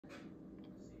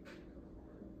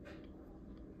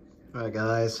Alright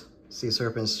guys,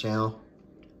 C-Serpents channel.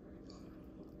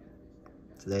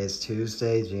 Today is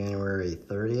Tuesday, January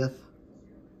 30th,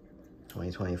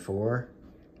 2024.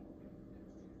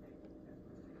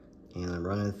 And I'm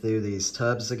running through these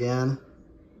tubs again,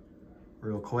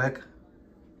 real quick.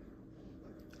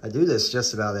 I do this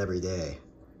just about every day.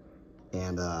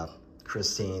 And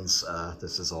Christine's,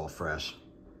 this is all fresh.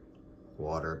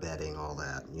 Water, bedding, all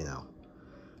that, you know.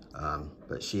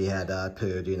 But she had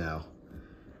pooed, you know.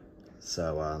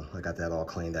 So I got that all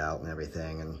cleaned out and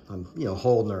everything, and I'm, you know,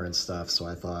 holding her and stuff. So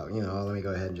I thought, you know, let me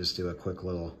go ahead and just do a quick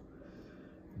little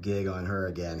gig on her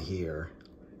again here.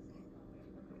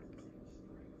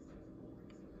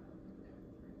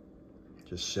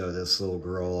 Just show this little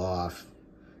girl off.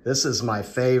 This is my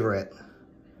favorite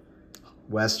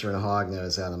Western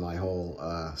hognose out of my whole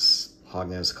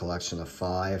hognose collection of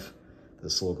 5.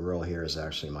 This little girl here is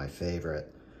actually my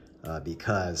favorite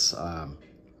because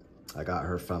I got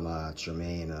her from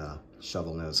Jermaine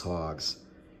Shovel Nose Hogs,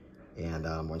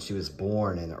 and when she was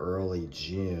born in early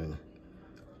June,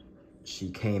 she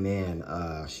came in,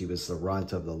 she was the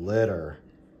runt of the litter,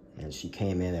 and she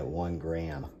came in at 1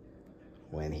 gram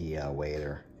when he weighed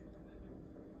her.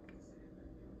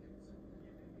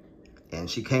 And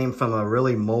she came from a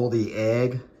really moldy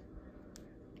egg,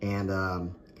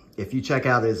 and if you check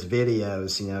out his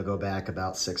videos, you know, go back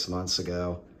about 6 months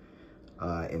ago,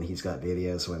 and he's got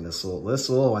videos when this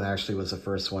little one actually was the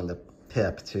first one to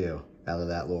pip too, out of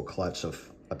that little clutch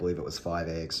of, I believe it was 5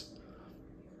 eggs.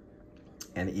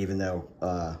 And even though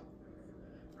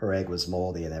her egg was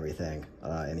moldy and everything,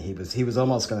 and he was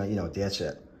almost gonna, you know, ditch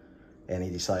it, and he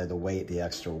decided to wait the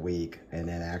extra week. And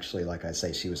then actually, like I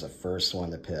say, she was the first one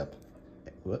to pip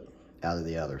out of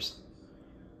the others.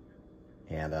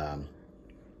 And of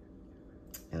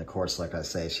course, like I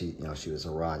say, she, you know, she was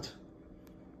a runt.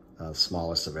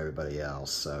 Smallest of everybody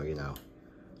else, so, you know,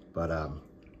 but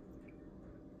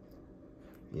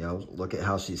you know, look at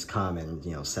how she's come in,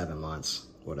 you know, 7 months,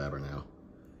 whatever now,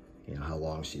 you know, how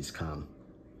long she's come.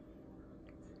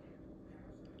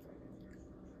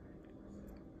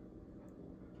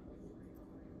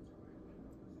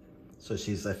 So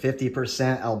she's a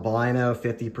 50% albino,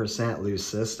 50%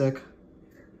 Luesistic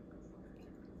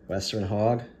Western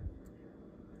hog.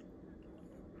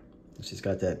 She's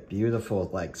got that beautiful,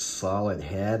 like, solid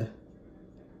head.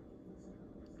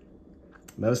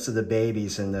 Most of the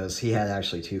babies in those, he had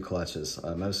actually 2 clutches.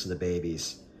 Most of the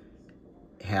babies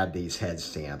had these head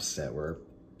stamps that were,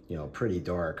 you know, pretty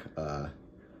dark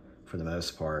for the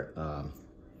most part.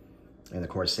 And of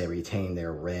course, they retained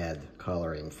their red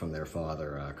coloring from their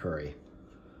father, Curry.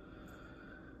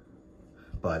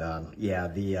 But yeah,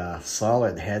 the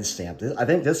solid head stamp, I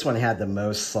think this one had the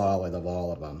most solid of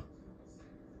all of them.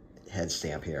 Head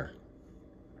stamp here.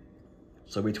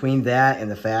 So between that and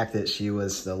the fact that she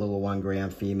was the little 1 gram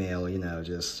female, you know,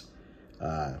 just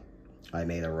I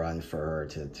made a run for her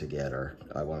to get her.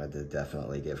 I wanted to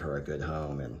definitely give her a good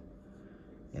home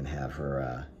and have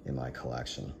her in my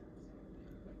collection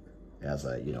as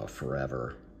a, you know,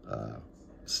 forever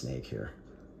snake here.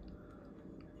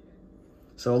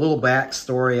 So a little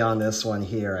backstory on this one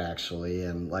here, actually,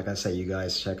 and like I say, you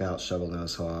guys check out Shovel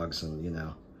Nose Hogs, and you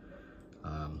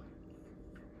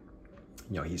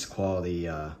know, he's quality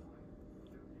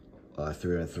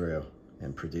through and through,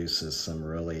 and produces some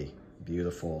really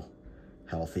beautiful,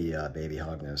 healthy baby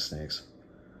hognose snakes.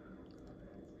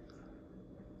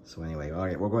 So anyway, all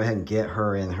right, we'll go ahead and get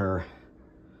her in her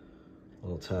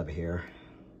little tub here.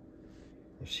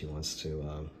 If she wants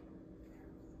to,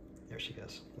 there she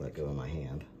goes, let go of my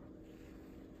hand.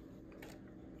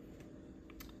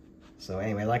 So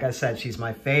anyway, like I said, she's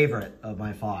my favorite of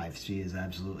my 5. She is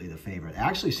absolutely the favorite.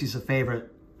 Actually, she's a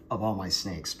favorite of all my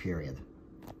snakes, period.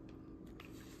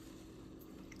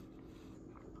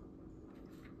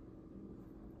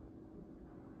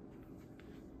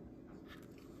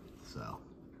 So,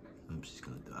 oops, she's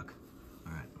gonna duck.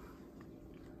 All right.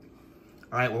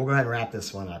 All right, we'll go ahead and wrap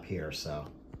this one up here. So,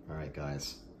 all right,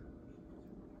 guys,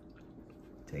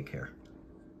 take care.